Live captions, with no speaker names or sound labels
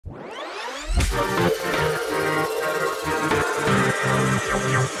Guys,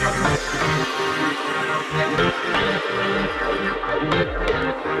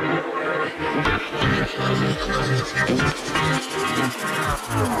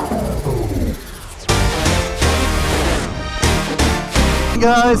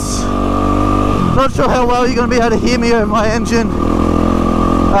 not sure how well you're going to be able to hear me over my engine,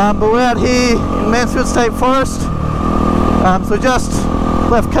 but we're out here in Mansfield State Forest. So just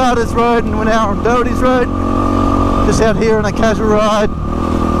left Carter's Road and we're now on Doherty's Road, just out here on a casual ride.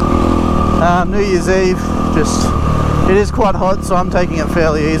 New Year's Eve, just it is quite hot, so I'm taking it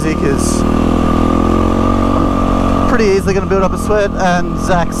fairly easy because I'm pretty easily going to build up a sweat, and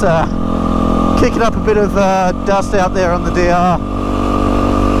Zach's kicking up a bit of dust out there on the DR.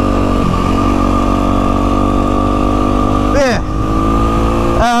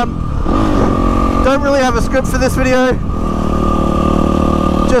 Don't really have a script for this video,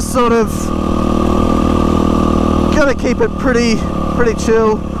 just sort of gotta keep it pretty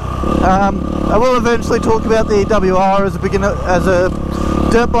chill. I will eventually talk about the WR as a beginner, as a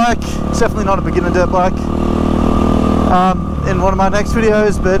dirt bike. It's definitely not a beginner dirt bike in one of my next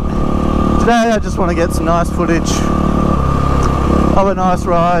videos, but today I just want to get some nice footage of a nice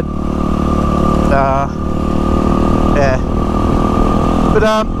ride. Yeah. But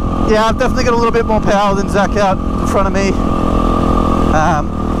yeah, I've definitely got a little bit more power than Zach out in front of me.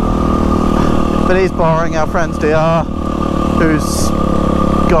 But he's borrowing our friend's DR, who's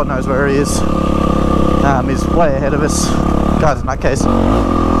God knows where he is. He's way ahead of us. Guy's a nutcase.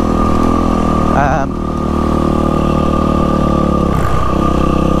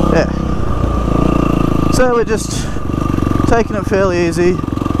 Yeah. So we're just taking it fairly easy.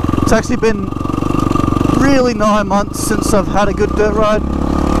 It's actually been really 9 months since I've had a good dirt ride.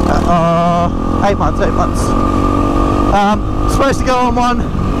 8 months. Supposed to go on one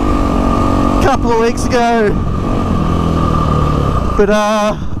a couple of weeks ago, but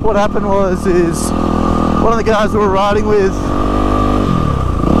what happened is one of the guys we were riding with,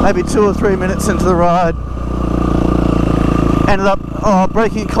 maybe 2 or 3 minutes into the ride, ended up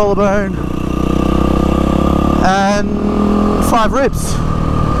breaking a collarbone and 5 ribs.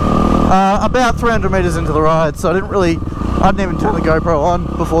 About 300 meters into the ride, so I didn't even turn the GoPro on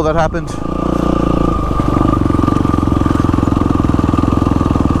before that happened.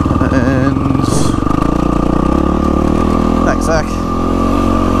 And thanks, Zach.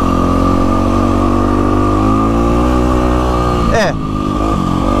 Yeah.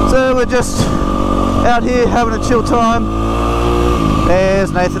 So we're just out here having a chill time.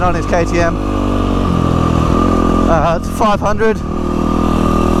 There's Nathan on his KTM. It's 500.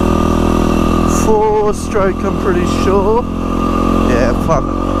 4-stroke, I'm pretty sure. Yeah,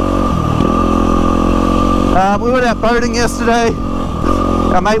 500. We went out boating yesterday.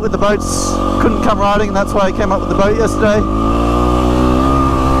 Our mate with the boats couldn't come riding, and that's why he came up with the boat yesterday.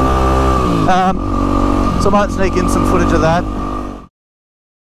 So I might sneak in some footage of that.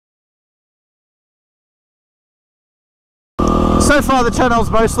 So far the channel's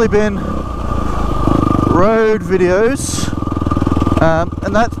mostly been road videos.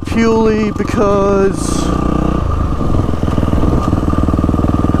 And that's purely because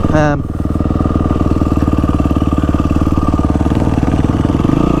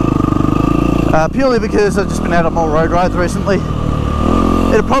I've just been out on more road rides recently.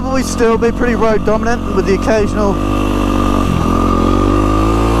 It'll probably still be pretty road dominant with the occasional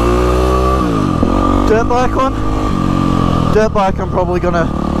dirt bike one. Dirt bike I'm probably gonna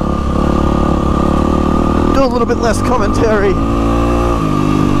do a little bit less commentary.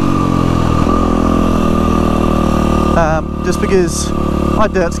 Just because my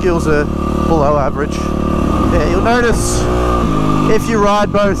dirt skills are below average. Yeah, you'll notice if you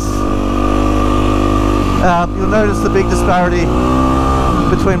ride both, you'll notice the big disparity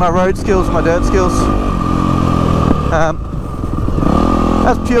between my road skills and my dirt skills.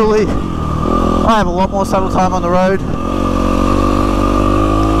 That's purely, I have a lot more saddle time on the road.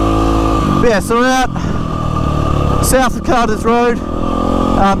 But yeah, so we're out south of Carter's Road,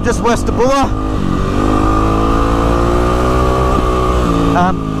 just west of Buller.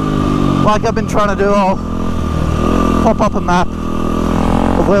 Like I've been trying to do, I'll pop up a map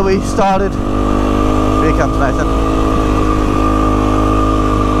of where we started. Here comes Nathan.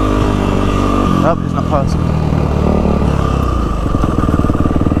 Oh, he's not passing.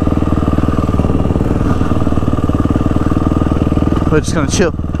 We're just going to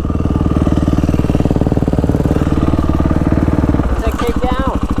chill. Take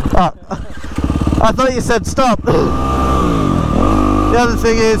down. Oh, I thought you said stop. The other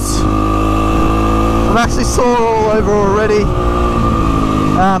thing is, I'm actually sore all over already.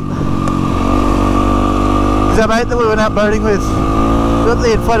 Because our mate that we went out boating with got the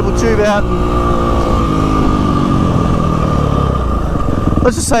inflatable tube out and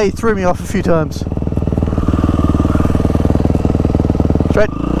let's just say he threw me off a few times. Straight.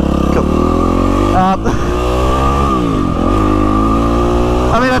 Cool.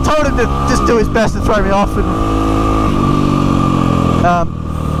 I mean, I told him to just do his best to throw me off, and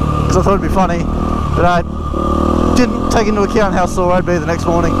because I thought it'd be funny, but I didn't take into account how sore I'd be the next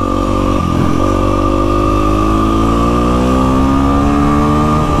morning.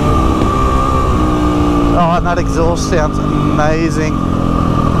 Oh, and that exhaust sounds amazing.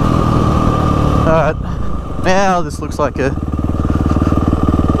 Alright, now this looks like a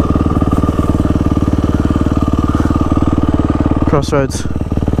crossroads. Go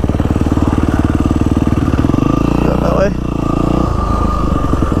that way.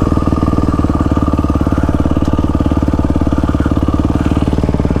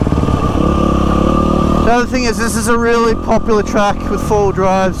 The other thing is, this is a really popular track with four-wheel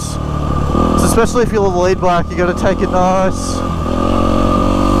drives, so especially if you're a lead bike, you got to take it nice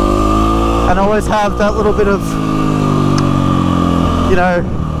and always have that little bit of, you know,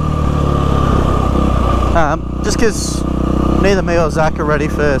 just because neither me or Zach are ready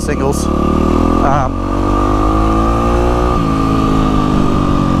for singles.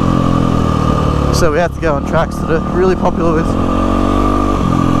 So we have to go on tracks that are really popular with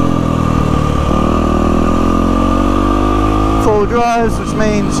four-wheel drives, which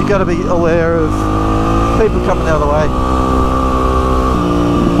means you got to be aware of people coming the other way.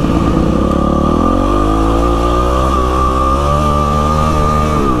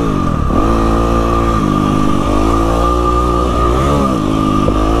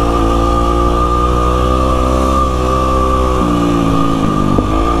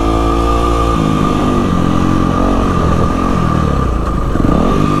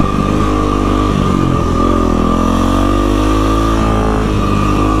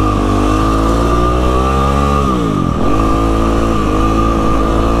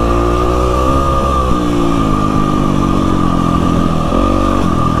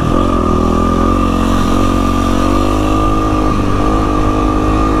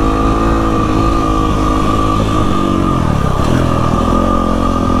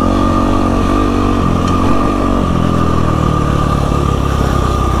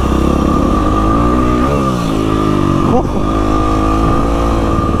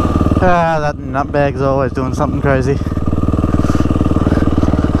 That nutbag's always doing something crazy.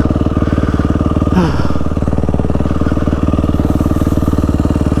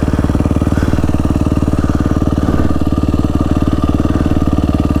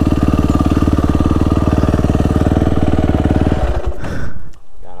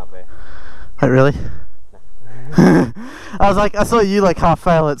 Wait, really? No. I was like, I saw you like half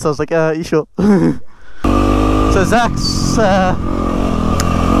fail it, so I was like, you sure? So Zach's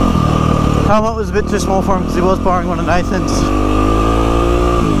helmet was a bit too small for him because he was borrowing one of Nathan's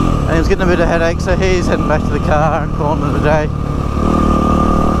and he was getting a bit of headache, so he's heading back to the car and calling it a day.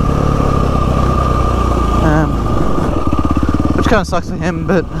 Which kind of sucks for him,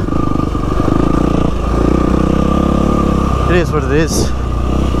 but it is what it is.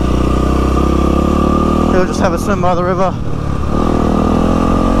 He'll just have a swim by the river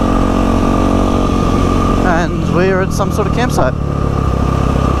and we are at some sort of campsite.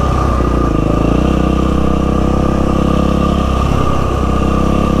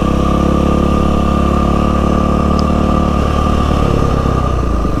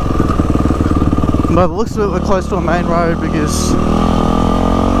 By the looks of it, we're close to a main road because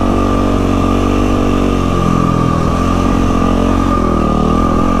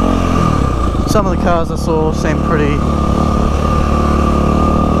some of the cars I saw seem pretty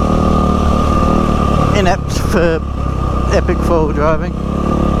inept for epic four-wheel driving.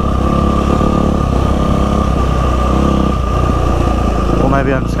 Or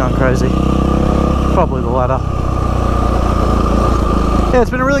maybe I'm just going crazy. Probably the latter. Yeah, it's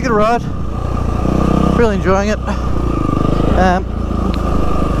been a really good ride. Really enjoying it. I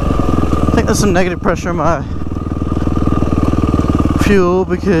think there's some negative pressure in my fuel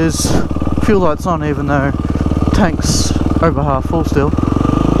because fuel light's on even though tank's over half full still.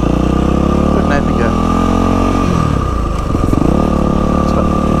 Where'd Nathan go?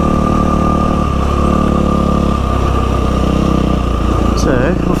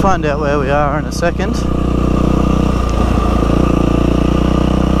 So we'll find out where we are in a second.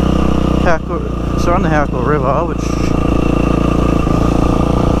 So we're on the Howqua River, which,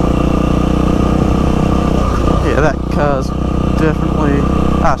 yeah, that car's definitely,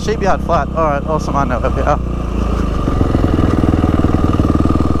 Sheepyard Flat, alright, awesome, I know where we are.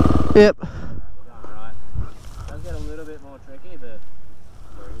 Yep.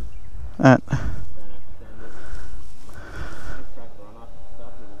 Alright.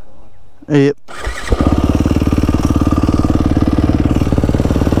 Yep.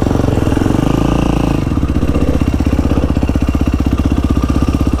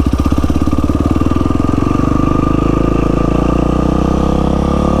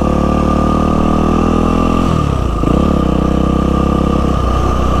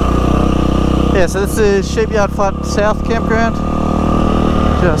 Yeah, so this is Sheepyard Flat South Campground.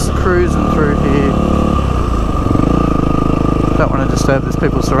 Just cruising through here. Don't want to disturb this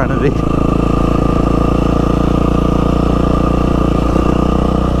people's serenity.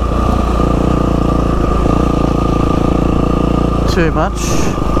 Too much.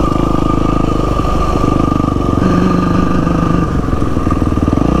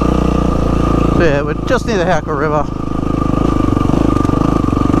 So yeah, we're just near the Howqua River.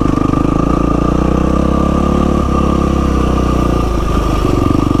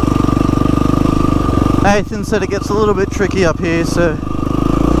 Nathan said it gets a little bit tricky up here, so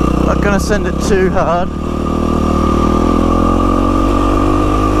I'm not going to send it too hard.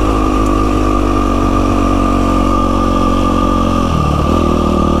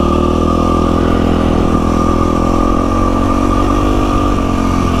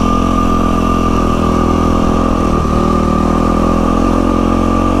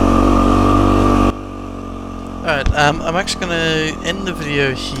 I'm actually going to end the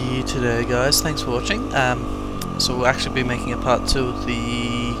video here today, guys. Thanks for watching. So we'll actually be making a part 2 of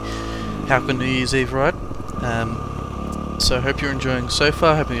the Howqua New Year's Eve ride. So I hope you're enjoying so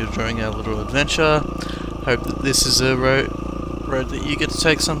far. Hope you're enjoying our little adventure. Hope that this is a road that you get to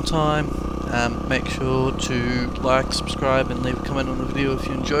take some time. Make sure to like, subscribe, and leave a comment on the video if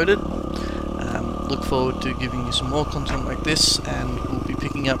you enjoyed it. Look forward to giving you some more content like this, and we'll be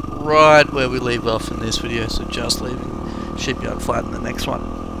picking up right where we leave off in this video, so just leaving Sheepyard Flat in the next one.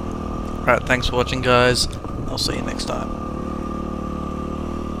 Alright, thanks for watching, guys. I'll see you next time.